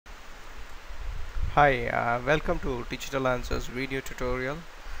Hi, welcome to Digital Answers video tutorial.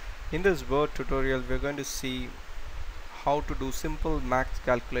 In this Word tutorial, we're going to see how to do simple math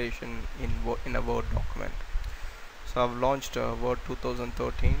calculation in a Word document. So I've launched Word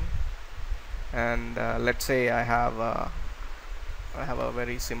 2013, and let's say I have a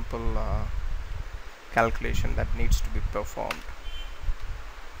very simple calculation that needs to be performed,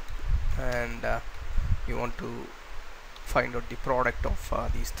 and you want to find out the product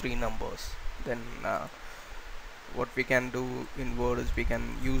of these three numbers. Then what we can do in Word is we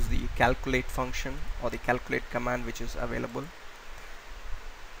can use the calculate function or the calculate command which is available.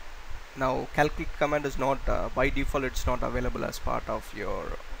 Now calculate command is not by default, it's not available as part of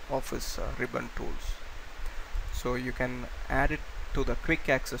your Office ribbon tools, so you can add it to the quick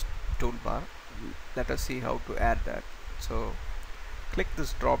access toolbar. Let us see how to add that. So click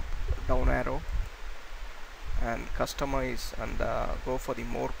this drop down arrow and customize, and go for the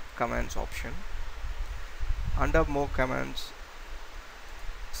more commands option. Under more commands,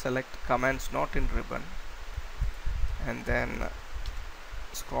 select commands not in ribbon, and then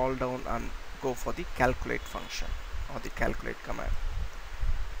scroll down and go for the calculate function or the calculate command.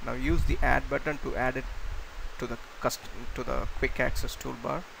 Now use the add button to add it to the quick access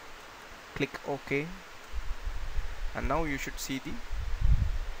toolbar. Click OK, and now you should see the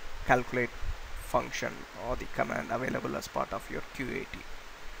calculate function or the command available as part of your QAT.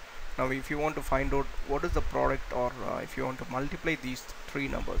 Now if you want to find out what is the product, or if you want to multiply these three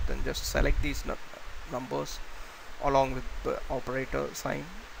numbers, then just select these numbers along with the operator sign,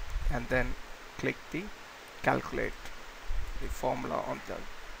 and then click the calculate the formula on the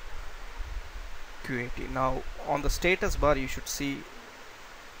QAT. Now on the status bar you should see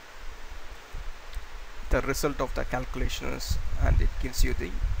the result of the calculations, and it gives you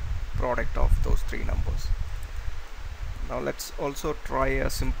the product of those three numbers. Now let's also try a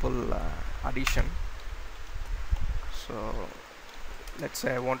simple addition. So let's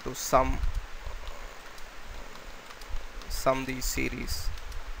say I want to sum these series,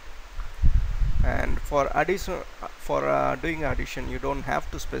 and for doing addition you don't have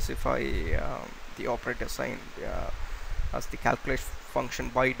to specify the operator sign, as the calculate function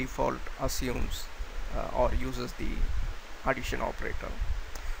by default assumes or uses the addition operator.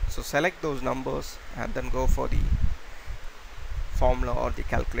 So select those numbers and then go for the formula or the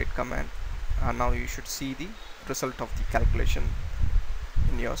calculate command, and now you should see the result of the calculation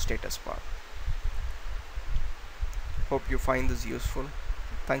in your status bar. Hope you find this useful.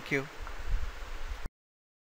 Thank you.